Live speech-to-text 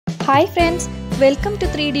Hi friends, welcome to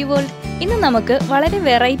 3D World. ഇന്ന് നമുക്ക് വളരെ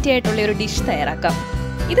വെറൈറ്റി ആയിട്ടുള്ള ഒരു ഡിഷ് തയ്യാറാക്കാം.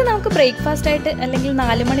 ഇത് നമുക്ക് ബ്രേക്ക്ഫാസ്റ്റ് ആയിട്ട് അല്ലെങ്കിൽ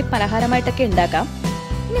 4 മണി പലഹാരമായിട്ടൊക്കെ ഉണ്ടാക്കാം.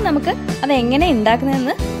 ഇനി നമുക്ക് അത് എങ്ങനെ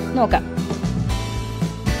ഉണ്ടാക്കുന്നതെന്ന് നോക്കാം.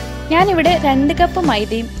 ഞാൻ ഇവിടെ 2 കപ്പ്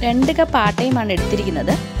മൈദയും 2 കപ്പ് ആട്ടയുമാണ്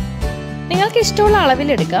എടുത്തിരിക്കുന്നത്. നിങ്ങൾക്ക് ഇഷ്ടമുള്ള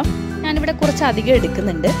അളവിൽ എടുക്കാം. ഞാൻ ഇവിടെ കുറച്ച് അധികം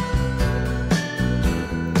എടുക്കുന്നുണ്ട്.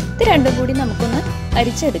 ഇത് രണ്ടും കൂടി നമുക്കൊന്ന്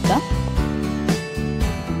അരിച്ചെടുക്കാം.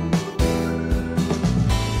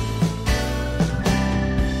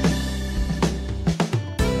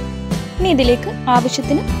 ഇനി ഇതിലേക്ക്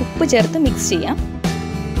ആവശ്യത്തിന് ഉപ്പ് ചേർത്ത് മിക്സ് ചെയ്യാം.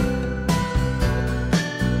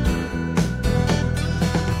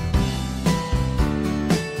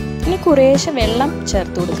 ഇനി കുറേശ്ശെ വെള്ളം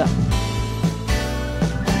ചേർത്ത് കൊടുക്കാം.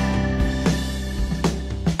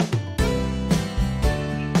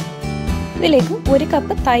 ഇതിലേക്ക് 1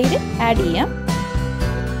 കപ്പ് തൈര് ആഡ് ചെയ്യാം.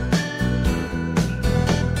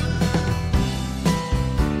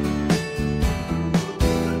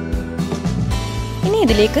 ഇനി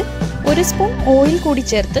ഇതിലേക്ക് 1 സ്പൂൺ ഓയിൽ കൂടി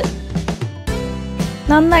ചേർത്ത്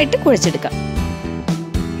നന്നായിട്ട് കുഴച്ചെടുക്കാം.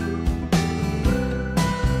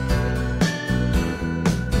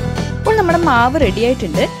 ഇപ്പോൾ നമ്മുടെ മാവ് റെഡി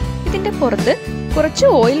ആയിട്ടുണ്ട്. ഇതിന്റെ പുറത്ത് കുറച്ച്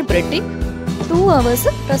ഓയിൽ പുരട്ടി 2 hours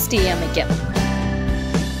റെസ്റ്റ് ചെയ്യാൻ വെക്കാം.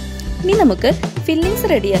 ഇനി നമുക്ക്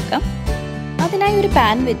ഫില്ലിങ്സ് റെഡിയാക്കാം. അതിനായി ഒരു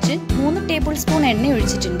പാൻ വെച്ച് 3 ടേബിൾ സ്പൂൺ എണ്ണ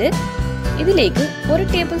ഒഴിച്ചിട്ടുണ്ട്. ഇതിലേക്ക്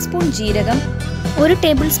 1 ടേബിൾ സ്പൂൺ ജീരകം, 1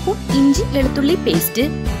 ടേബിൾ സ്പൂൺ ഇഞ്ചി വെളുത്തുള്ളി പേസ്റ്റ്,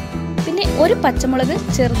 പിന്നെ 1 പച്ചമുളക്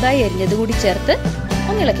ചെറുതായി അരിഞ്ഞത് കൂടി ചേർത്ത്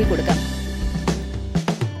ഒന്ന് ഇളക്കി കൊടുക്കാം.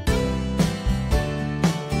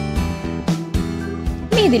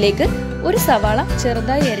 ഇനി ഇതിലേക്ക് 1 സവാള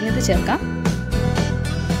ചെറുതായി അരിഞ്ഞത് ചേർക്കാം.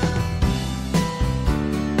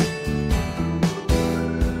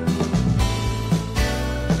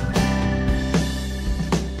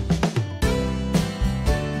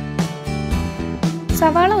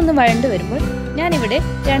 സവാള ഒന്ന് വഴണ്ടു വരുമ്പോൾ ഞാനിവിടെ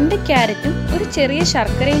 2 ക്യാരറ്റും 1 ചെറിയ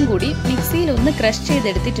ശർക്കരയും കൂടി മിക്സിയിൽ ഒന്ന് ക്രഷ്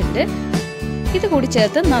ചെയ്തെടുത്തിട്ടുണ്ട്. ഇത് കൂടി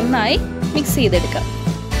ചേർത്ത് നന്നായി മിക്സ് ചെയ്തെടുക്കാം.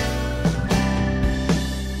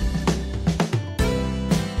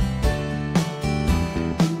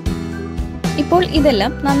 ഇപ്പോൾ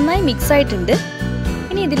ഇതെല്ലാം നന്നായി മിക്സ് ആയിട്ടുണ്ട്.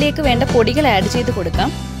 ഇനി ഇതിലേക്ക് വേണ്ട പൊടികൾ ആഡ് ചെയ്ത് കൊടുക്കാം.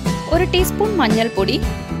 1 ടീസ്പൂൺ മഞ്ഞൾപ്പൊടി,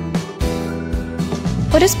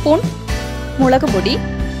 1 സ്പൂൺ മുളക് പൊടി,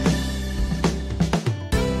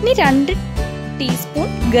 ഇനി 2 ടീസ്പൂൺ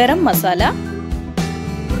ഗരം മസാല,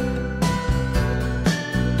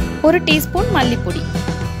 1 ടീസ്പൂൺ മല്ലിപ്പൊടി.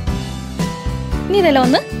 ഇനി ഇതെല്ലാം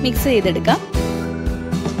ഒന്ന് മിക്സ് ചെയ്തെടുക്കാം.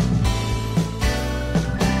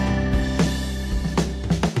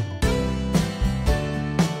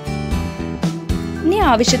 ഇനി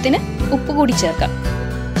ആവശ്യത്തിന് ഉപ്പ് കൂടി ചേർക്കാം.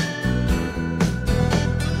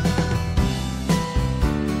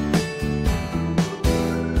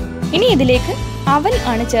 ഇനി ഇതിലേക്ക് അവൽ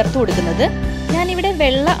ആണ് ചേർത്ത് കൊടുക്കുന്നത്. ഞാനിവിടെ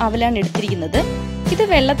വെള്ള അവലാണ് എടുത്തിരിക്കുന്നത്. ഇത്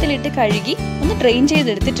വെള്ളത്തിലിട്ട് കഴുകി ഒന്ന് ഡ്രെയിൻ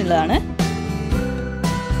ചെയ്തെടുത്തിട്ടുള്ളതാണ്.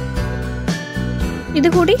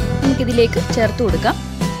 ഇതുകൂടി നമുക്കിതിലേക്ക് ചേർത്ത് കൊടുക്കാം.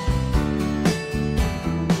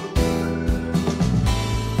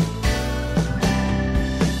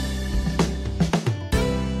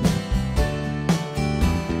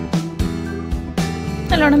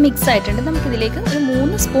 നല്ലോണം മിക്സ് ആയിട്ടുണ്ട്. നമുക്കിതിലേക്ക് ഒരു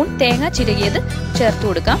 3 സ്പൂൺ തേങ്ങ ചിരകിയത് ചേർത്ത്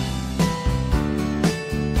കൊടുക്കാം.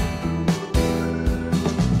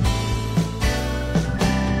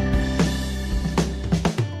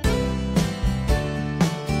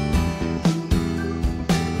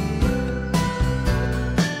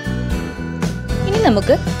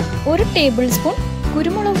 നമുക്ക് 1 ടേബിൾ സ്പൂൺ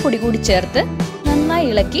കുരുമുളക് പൊടി കൂടി ചേർത്ത് നന്നായി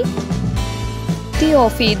ഇളക്കി തീ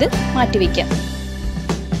ഓഫ് ചെയ്ത് മാറ്റിവെക്കാം.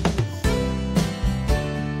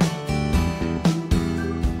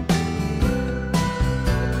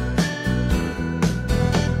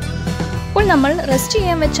 ഇപ്പോൾ നമ്മൾ റെസ്റ്റ്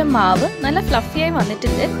ചെയ്യാൻ വെച്ച മാവ് നല്ല ഫ്ലഫിയായി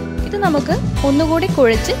വന്നിട്ടുണ്ട്. ഇത് നമുക്ക് ഒന്നുകൂടി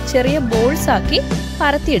കുഴച്ച് ചെറിയ ബോൾസ് ആക്കി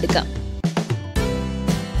പരത്തിയെടുക്കാം.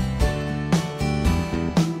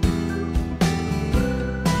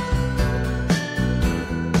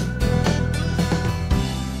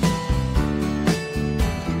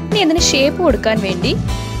 ഇതിന് ഷേപ്പ് കൊടുക്കാൻ വേണ്ടി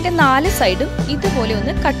ഇതിന്റെ 4 സൈഡും ഇതുപോലെ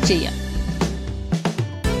ഒന്ന് കട്ട് ചെയ്യാം.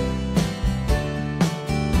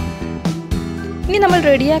 ഇനി നമ്മൾ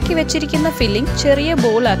റെഡിയാക്കി വെച്ചിരിക്കുന്ന ഫില്ലിംഗ് ചെറിയ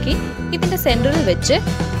ബോളാക്കി ഇതിന്റെ സെന്ററിൽ വെച്ച്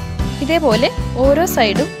ഇതേപോലെ ഓരോ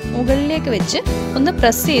സൈഡും മുകളിലേക്ക് വെച്ച് ഒന്ന്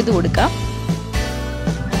പ്രസ് ചെയ്ത് കൊടുക്കാം.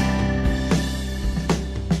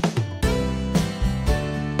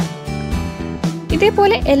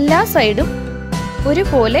 ഇതേപോലെ എല്ലാ സൈഡും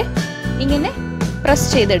ഒരുപോലെ ഇങ്ങനെ പ്രസ്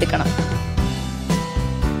ചെയ്തെടുക്കണം.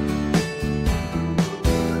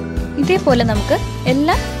 ഇതേപോലെ നമുക്ക്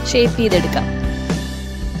എല്ലാം ഷേപ്പ് ചെയ്തെടുക്കാം.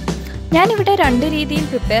 ഞാനിവിടെ 2 രീതിയിൽ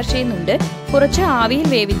പ്രിപ്പയർ ചെയ്യുന്നുണ്ട്. കുറച്ച് ആവിയിൽ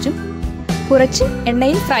വേവിച്ചും കുറച്ച്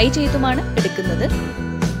എണ്ണയിൽ ഫ്രൈ ചെയ്തുമാണ് എടുക്കുന്നത്.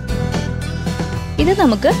 ഇത്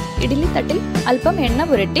നമുക്ക് ഇഡ്ഡലി തട്ടിൽ അല്പം എണ്ണ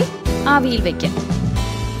പുരട്ടി ആവിയിൽ വെക്കാം.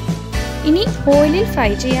 ഇനി ഓയിലിൽ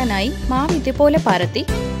ഫ്രൈ ചെയ്യാനായി മാവ് ഇതുപോലെ പരത്തി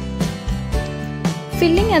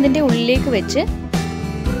ഫില്ലിംഗ് അതിൻ്റെ ഉള്ളിലേക്ക് വെച്ച്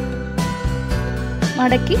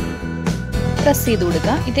മടക്കി പ്രസ് ചെയ്ത്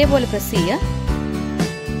കൊടുക്കുക. ഇതേപോലെ പ്രസ് ചെയ്യുക.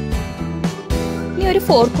 ഇനി ഒരു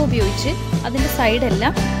ഫോർക്ക് ഉപയോഗിച്ച് അതിൻ്റെ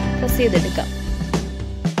സൈഡെല്ലാം പ്രസ് ചെയ്തെടുക്കാം.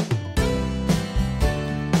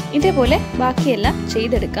 ഇതേപോലെ ബാക്കിയെല്ലാം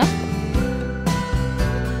ചെയ്തെടുക്കാം.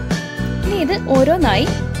 ഇനി ഇത് ഓരോന്നായി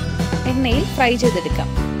എണ്ണയിൽ ഫ്രൈ ചെയ്തെടുക്കാം.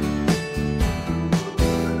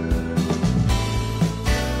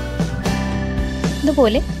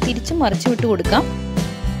 ഇതുപോലെ തിരിച്ചും മറിച്ചു വിട്ട് കൊടുക്കാം.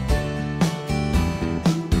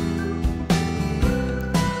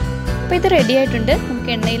 അപ്പോൾ ഇത് റെഡി ആയിട്ടുണ്ട്.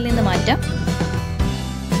 നമുക്ക് എണ്ണയിൽ നിന്ന് മാറ്റാം.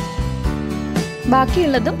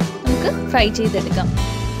 ബാക്കിയുള്ളതും നമുക്ക് ഫ്രൈ ചെയ്തെടുക്കാം.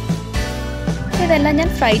 ഇതെല്ലാം ഞാൻ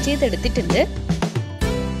ഫ്രൈ ചെയ്തെടുത്തിട്ടുണ്ട്.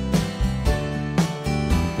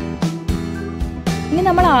 ഇനി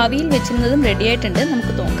നമ്മൾ ആവിയിൽ വെച്ചിരുന്നതും റെഡി ആയിട്ടുണ്ട്.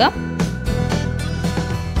 നമുക്ക് നോക്കാം.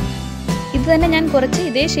 ഇത് തന്നെ ഞാൻ കുറച്ച്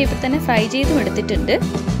ഇതേ ഷേപ്പിൽ തന്നെ ഫ്രൈ ചെയ്തും എടുത്തിട്ടുണ്ട്.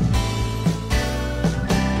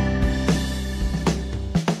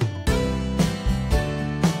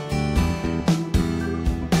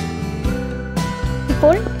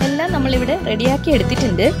 ഇപ്പോൾ എല്ലാം നമ്മളിവിടെ റെഡിയാക്കി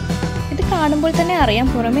എടുത്തിട്ടുണ്ട്. ഇത് കാണുമ്പോൾ തന്നെ അറിയാം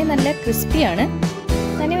പുറമേ നല്ല ക്രിസ്പിയാണ്.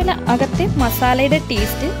 തന്നെയല്ല അകത്തെ മസാലയുടെ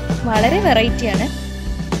ടേസ്റ്റ് വളരെ വെറൈറ്റിയാണ്.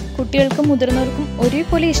 കുട്ടികൾക്കും മുതിർന്നവർക്കും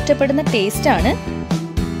ഒരേപോലെ ഇഷ്ടപ്പെടുന്ന ടേസ്റ്റാണ്.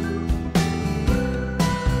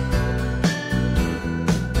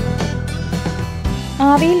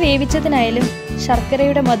 ആവിയിൽ വേവിച്ചതിനായാലും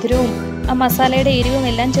ശർക്കരയുടെ മധുരവും ആ മസാലയുടെ എരിവും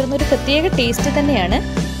എല്ലാം ചേർന്ന ഒരു പ്രത്യേക ടേസ്റ്റ് തന്നെയാണ്.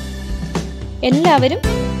 എല്ലാവരും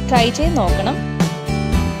ട്രൈ ചെയ്ത് നോക്കണം.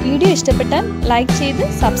 വീഡിയോ ഇഷ്ടപ്പെട്ടാൽ ലൈക്ക് ചെയ്ത്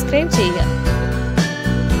സബ്സ്ക്രൈബ് ചെയ്യുക.